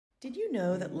Did you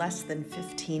know that less than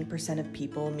 15% of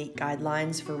people meet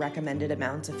guidelines for recommended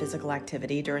amounts of physical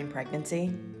activity during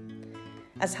pregnancy?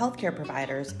 As healthcare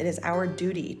providers, it is our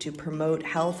duty to promote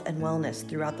health and wellness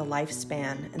throughout the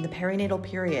lifespan, and the perinatal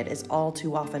period is all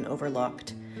too often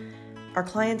overlooked. Our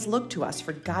clients look to us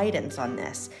for guidance on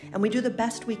this, and we do the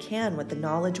best we can with the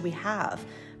knowledge we have,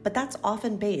 but that's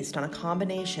often based on a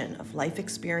combination of life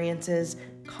experiences,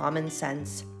 common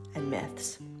sense, and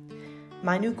myths.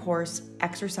 My new course,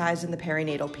 Exercise in the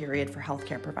Perinatal Period for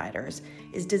Healthcare Providers,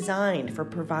 is designed for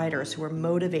providers who are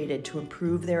motivated to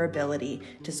improve their ability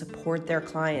to support their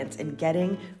clients in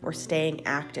getting or staying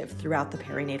active throughout the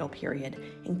perinatal period,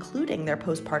 including their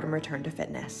postpartum return to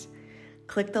fitness.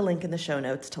 Click the link in the show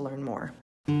notes to learn more.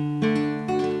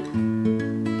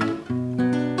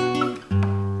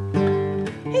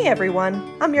 Hey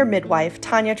everyone, I'm your midwife,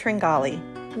 Tanya.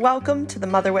 Welcome to the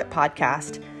Motherwit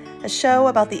Podcast, a show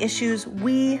about the issues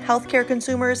we, healthcare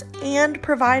consumers and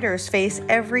providers, face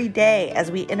every day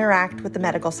as we interact with the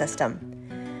medical system.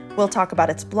 We'll talk about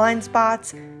its blind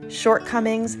spots,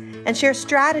 shortcomings, and share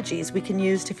strategies we can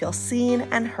use to feel seen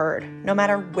and heard, no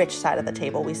matter which side of the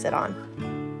table we sit on.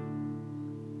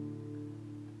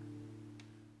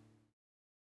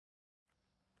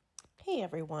 Hey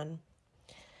everyone.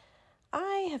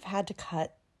 I have had to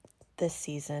cut this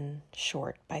season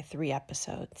short by 3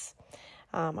 episodes.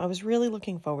 I was really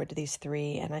looking forward to these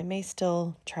 3, and I may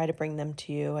still try to bring them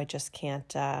to you. I just can't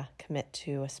commit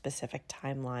to a specific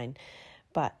timeline,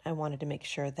 but I wanted to make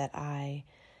sure that I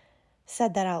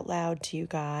said that out loud to you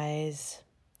guys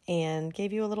and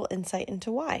gave you a little insight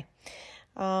into why.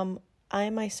 I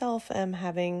myself am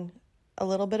having a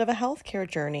little bit of a healthcare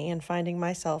journey and finding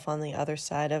myself on the other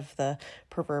side of the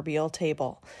proverbial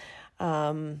table.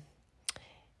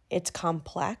 It's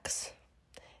complex.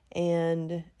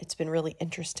 And it's been really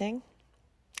interesting.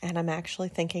 And I'm actually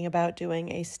thinking about doing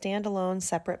a standalone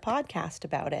separate podcast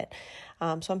about it.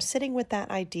 So I'm sitting with that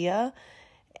idea,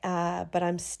 but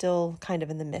I'm still kind of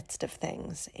in the midst of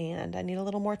things. And I need a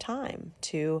little more time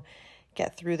to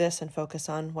get through this and focus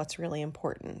on what's really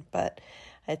important. But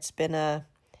it's been a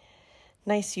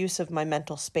nice use of my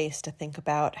mental space to think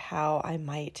about how I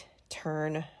might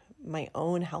turn my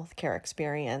own healthcare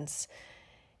experience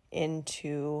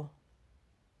into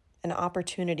an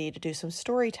opportunity to do some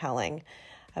storytelling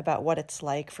about what it's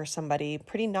like for somebody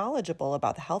pretty knowledgeable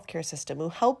about the healthcare system who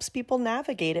helps people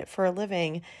navigate it for a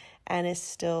living and is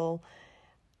still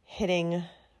hitting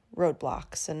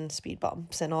roadblocks and speed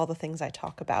bumps and all the things I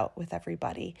talk about with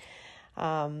everybody.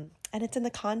 And it's in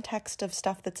the context of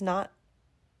stuff that's not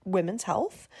women's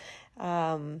health.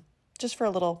 Just for a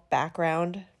little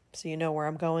background, so you know where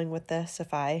I'm going with this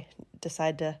if I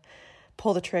decide to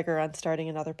pull the trigger on starting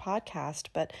another podcast,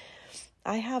 but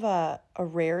I have a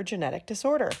rare genetic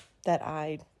disorder that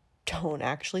I don't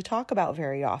actually talk about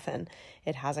very often.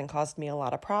 It hasn't caused me a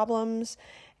lot of problems,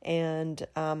 and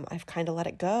I've kind of let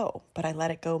it go, but I let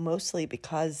it go mostly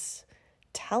because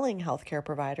telling healthcare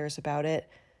providers about it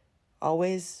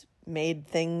always made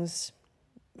things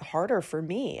harder for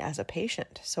me as a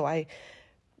patient. So I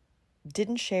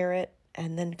didn't share it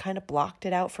and then kind of blocked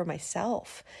it out for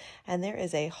myself. And there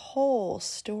is a whole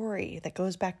story that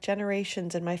goes back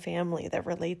generations in my family that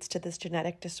relates to this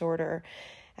genetic disorder,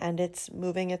 and it's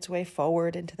moving its way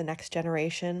forward into the next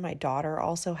generation. My daughter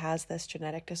also has this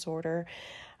genetic disorder.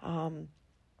 And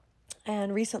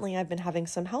recently I've been having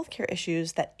some healthcare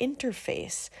issues that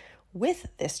interface with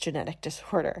this genetic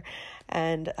disorder.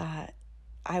 And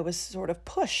I was sort of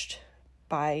pushed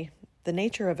by the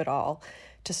nature of it all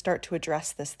to start to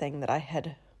address this thing that I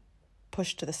had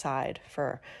pushed to the side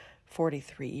for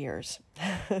 43 years.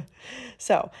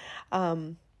 So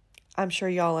I'm sure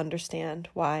y'all understand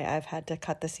why I've had to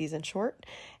cut the season short,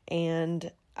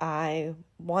 and I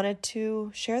wanted to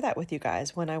share that with you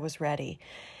guys when I was ready.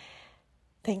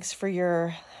 Thanks for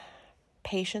your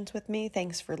patience with me.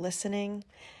 Thanks for listening.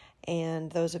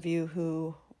 And those of you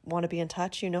who want to be in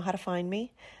touch, you know how to find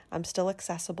me. I'm still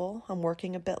accessible. I'm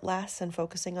working a bit less and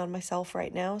focusing on myself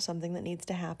right now, something that needs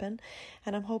to happen.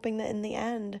 And I'm hoping that in the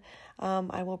end,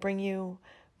 I will bring you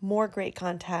more great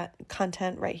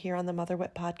content right here on the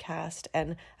Motherwit podcast.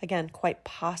 And again, quite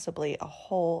possibly a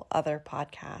whole other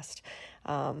podcast,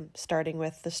 starting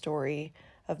with the story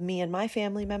of me and my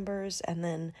family members, and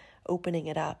then opening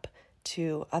it up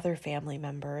to other family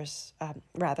members,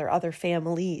 other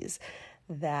families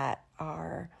that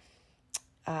are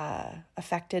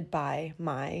affected by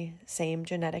my same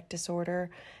genetic disorder,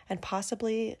 and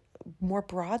possibly more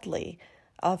broadly,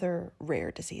 other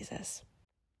rare diseases.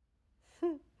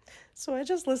 So I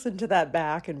just listened to that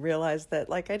back and realized that,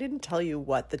 like, I didn't tell you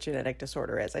what the genetic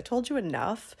disorder is. I told you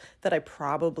enough that I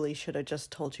probably should have just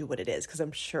told you what it is, because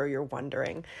I'm sure you're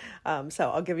wondering.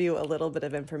 So I'll give you a little bit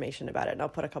of information about it, and I'll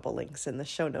put a couple links in the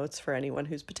show notes for anyone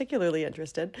who's particularly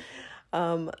interested.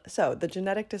 So the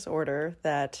genetic disorder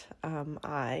that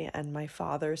I and my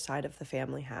father's side of the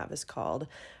family have is called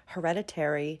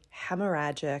Hereditary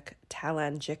Hemorrhagic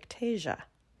Telangiectasia.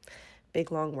 Big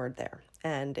long word there,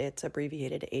 and it's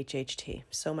abbreviated HHT.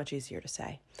 So much easier to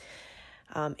say.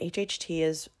 HHT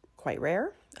is quite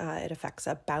rare. It affects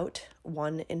about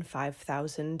 1 in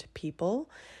 5,000 people.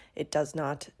 It does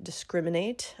not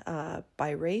discriminate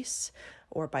by race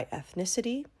or by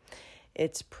ethnicity.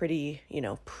 It's pretty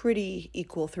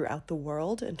equal throughout the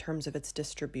world in terms of its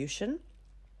distribution.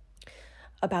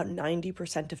 About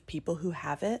 90% of people who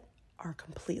have it are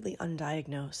completely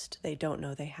undiagnosed. They don't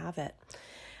know they have it.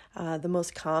 The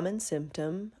most common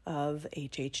symptom of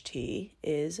HHT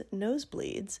is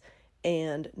nosebleeds,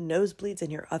 and nosebleeds in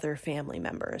your other family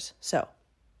members. So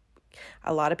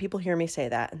a lot of people hear me say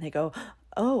that and they go,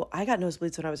 oh, I got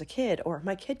nosebleeds when I was a kid, or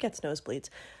my kid gets nosebleeds.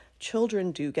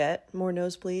 Children do get more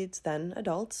nosebleeds than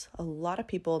adults. A lot of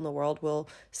people in the world will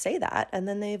say that, and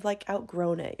then they've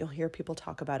outgrown it. You'll hear people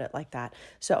talk about it like that.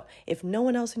 So if no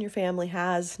one else in your family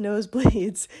has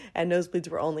nosebleeds, and nosebleeds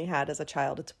were only had as a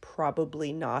child, it's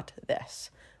probably not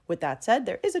this. With that said,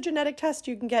 there is a genetic test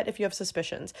you can get if you have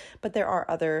suspicions, but there are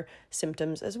other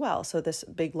symptoms as well. So this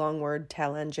big long word,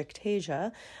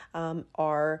 telangiectasia,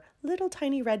 are little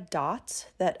tiny red dots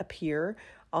that appear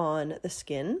on the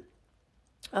skin.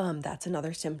 That's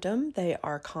another symptom. They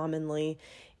are commonly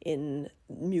in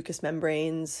mucous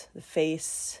membranes, the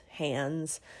face,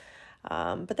 hands,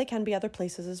 but they can be other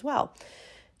places as well.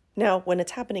 Now, when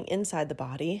it's happening inside the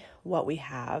body, what we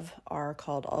have are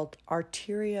called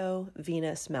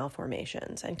arteriovenous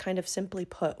malformations. And kind of simply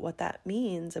put, what that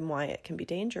means and why it can be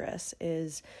dangerous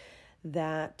is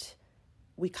that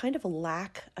we kind of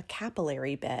lack a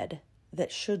capillary bed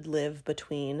that should live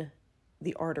between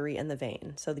the artery and the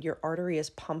vein. So your artery is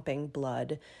pumping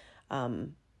blood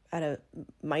at a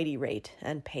mighty rate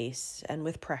and pace and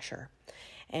with pressure.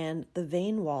 And the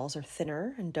vein walls are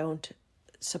thinner and don't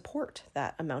support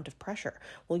that amount of pressure.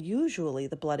 Well, usually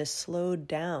the blood is slowed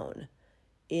down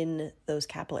in those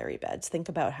capillary beds. Think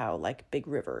about how big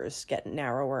rivers get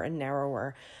narrower and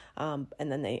narrower, and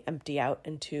then they empty out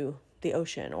into the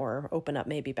ocean or open up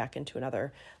maybe back into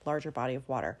another larger body of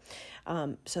water.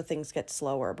 So things get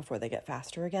slower before they get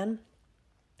faster again.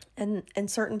 And in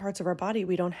certain parts of our body,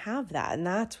 we don't have that. And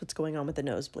that's what's going on with the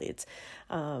nosebleeds.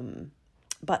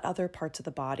 But other parts of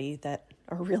the body that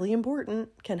are really important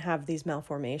can have these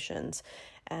malformations,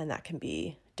 and that can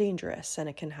be dangerous, and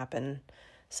it can happen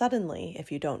suddenly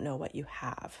if you don't know what you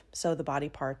have. So the body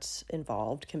parts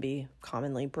involved can be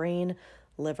commonly brain,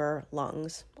 liver,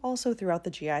 lungs, also throughout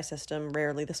the GI system,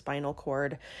 rarely the spinal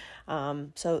cord.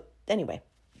 So anyway,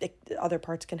 other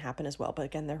parts can happen as well, but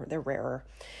again, they're rarer.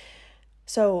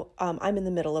 So I'm in the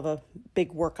middle of a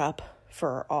big workup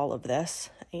for all of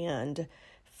this and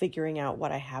figuring out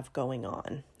what I have going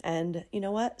on. And you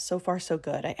know what? So far, so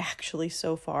good. I actually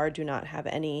so far do not have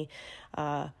any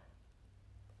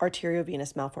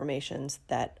arteriovenous malformations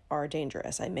that are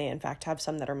dangerous. I may, in fact, have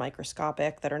some that are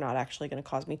microscopic that are not actually going to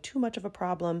cause me too much of a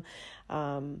problem.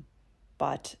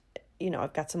 But,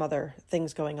 I've got some other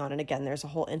things going on. And again, there's a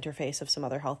whole interface of some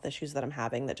other health issues that I'm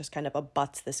having that just kind of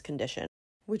abuts this condition,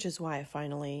 which is why I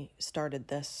finally started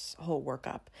this whole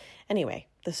workup. Anyway,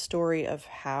 the story of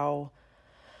how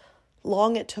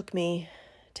long it took me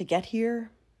to get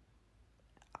here,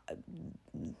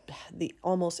 the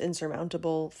almost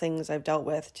insurmountable things I've dealt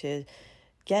with to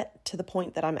get to the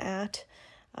point that I'm at,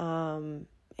 and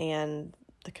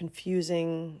the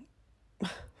confusing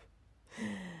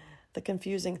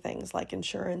things like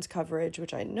insurance coverage,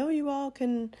 which I know you all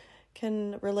can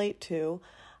relate to,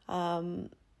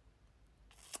 and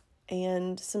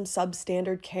some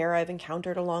substandard care I've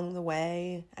encountered along the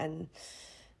way, and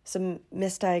some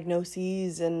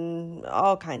misdiagnoses and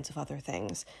all kinds of other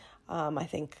things, I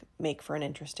think make for an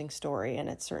interesting story. And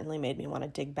it certainly made me want to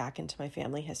dig back into my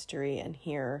family history and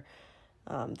hear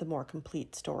the more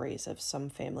complete stories of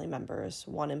some family members,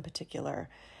 one in particular.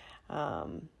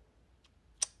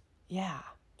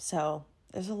 So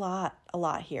there's a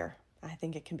lot here. I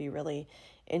think it can be really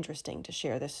interesting to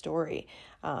share this story.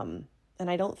 And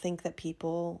I don't think that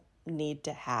people need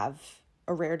to have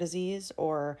a rare disease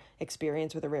or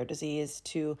experience with a rare disease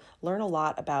to learn a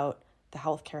lot about the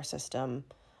healthcare system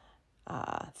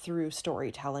through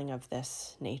storytelling of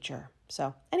this nature.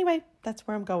 So anyway, that's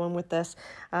where I'm going with this.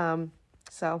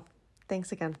 So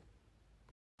thanks again.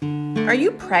 Are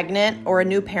you pregnant or a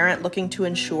new parent looking to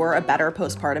ensure a better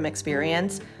postpartum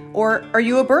experience? Or are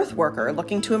you a birth worker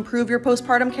looking to improve your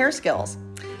postpartum care skills?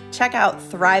 Check out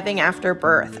Thriving After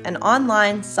Birth, an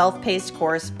online self-paced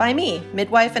course by me,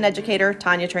 midwife and educator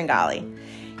Tanya.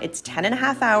 It's 10 and a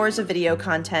half hours of video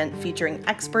content featuring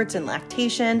experts in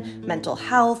lactation, mental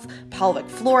health, pelvic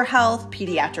floor health,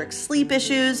 pediatric sleep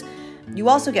issues. You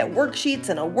also get worksheets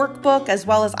and a workbook, as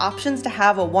well as options to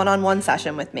have a one-on-one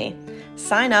session with me.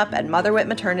 Sign up at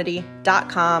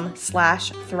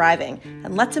motherwhipmaternity.com/thriving,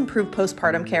 and let's improve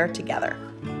postpartum care together.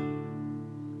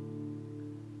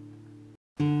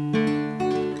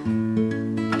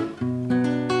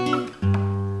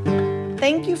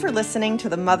 Thank you for listening to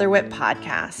the Mother Whip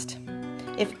podcast.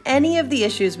 If any of the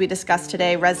issues we discussed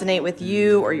today resonate with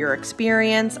you or your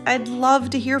experience, I'd love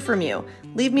to hear from you.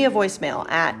 Leave me a voicemail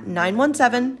at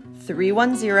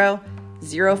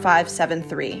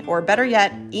 917-310-0573, or better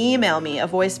yet, email me a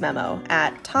voice memo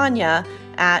at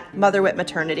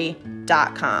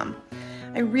tanya@motherwhipmaternity.com.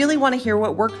 I really want to hear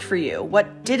what worked for you,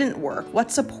 what didn't work,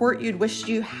 what support you'd wished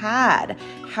you had,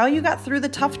 how you got through the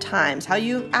tough times, how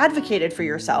you advocated for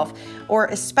yourself, or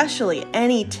especially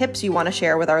any tips you want to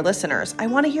share with our listeners. I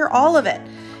want to hear all of it.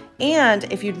 And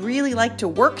if you'd really like to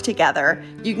work together,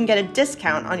 you can get a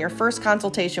discount on your first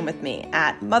consultation with me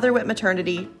at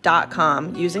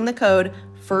motherwhipmaternity.com using the code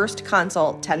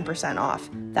FIRSTCONSULT, 10% off.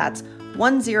 That's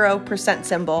 10%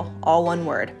 symbol, all one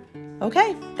word.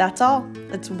 Okay, that's all.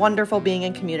 It's wonderful being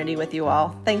in community with you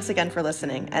all. Thanks again for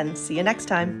listening, and see you next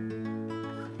time.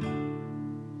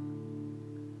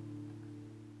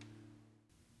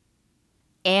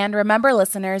 And remember,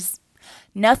 listeners,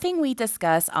 nothing we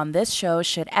discuss on this show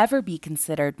should ever be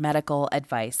considered medical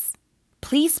advice.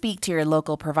 Please speak to your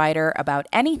local provider about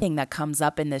anything that comes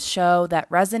up in this show that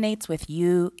resonates with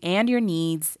you and your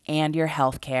needs and your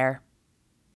health care.